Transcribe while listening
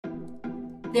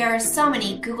There are so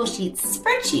many Google Sheets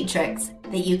spreadsheet tricks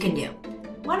that you can do.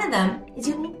 One of them is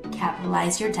you can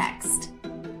capitalize your text.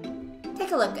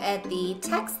 Take a look at the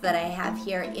text that I have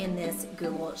here in this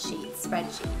Google Sheets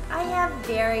spreadsheet. I have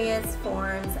various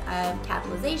forms of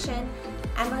capitalization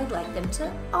and I'd like them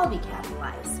to all be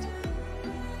capitalized.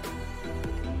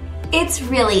 It's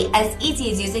really as easy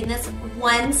as using this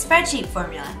one spreadsheet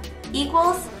formula.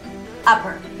 Equals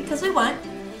upper, because we want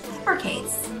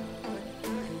uppercase.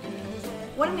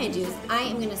 What I'm going to do is I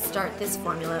am going to start this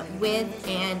formula with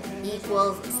an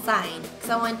equals sign.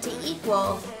 So I want to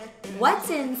equal what's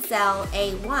in cell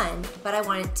A1, but I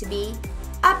want it to be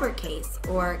uppercase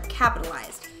or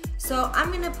capitalized. So I'm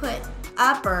going to put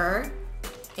upper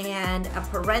and a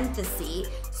parenthesis.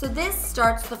 So this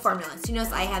starts the formula. So you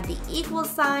notice I have the equal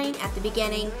sign at the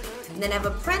beginning, and then I have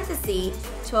a parenthesis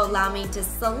to allow me to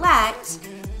select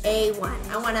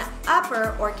A1. I want to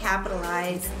upper or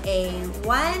capitalize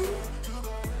A1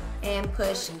 and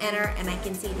push enter, and I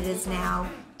can see that it is now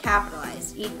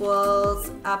capitalized. Equals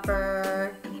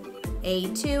upper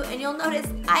A2, and you'll notice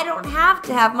I don't have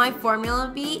to have my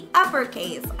formula be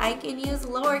uppercase. I can use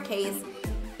lowercase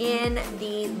in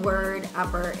the word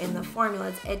upper in the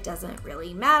formulas. It doesn't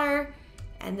really matter.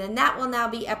 And then that will now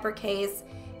be uppercase.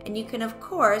 And you can, of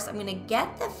course, I'm gonna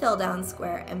get the fill down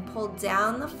square and pull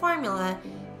down the formula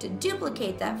to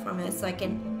duplicate that formula so I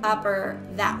can upper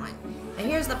that one. Now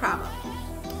here's the problem.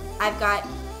 I've got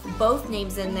both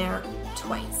names in there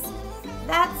twice.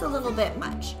 That's a little bit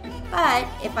much. But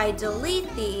if I delete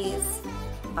these,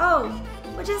 oh,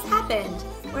 what just happened?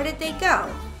 Where did they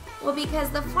go? Well,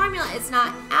 because the formula is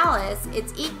not Alice,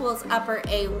 it's equals upper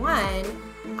A1,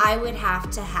 I would have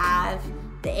to have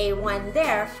the A1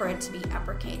 there for it to be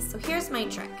uppercase. So here's my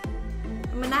trick.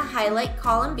 I'm gonna highlight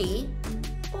column B,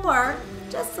 or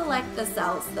just select the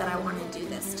cells that I wanna do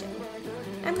this to.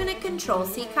 I'm gonna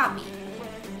Control-C copy.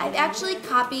 I've actually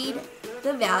copied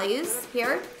the values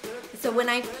here. So when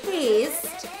I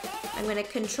paste, I'm gonna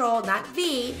Control, not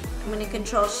V, I'm gonna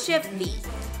Control-Shift-V.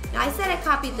 Now I said I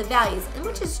copied the values, and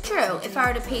which is true if I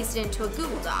were to paste it into a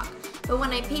Google Doc. But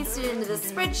when I paste it into the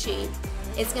spreadsheet,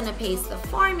 it's gonna paste the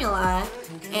formula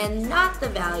and not the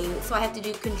value. So I have to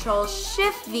do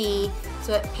Control-Shift-V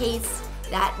so it pastes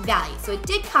that value. So it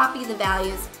did copy the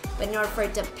values, but in order for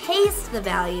it to paste the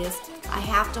values, I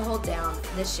have to hold down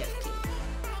the Shift key.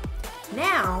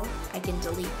 Now I can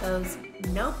delete those,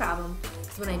 no problem,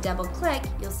 because when I double click,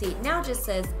 you'll see it now just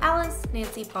says Alice,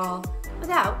 Nancy, Paul,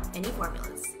 without any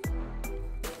formulas.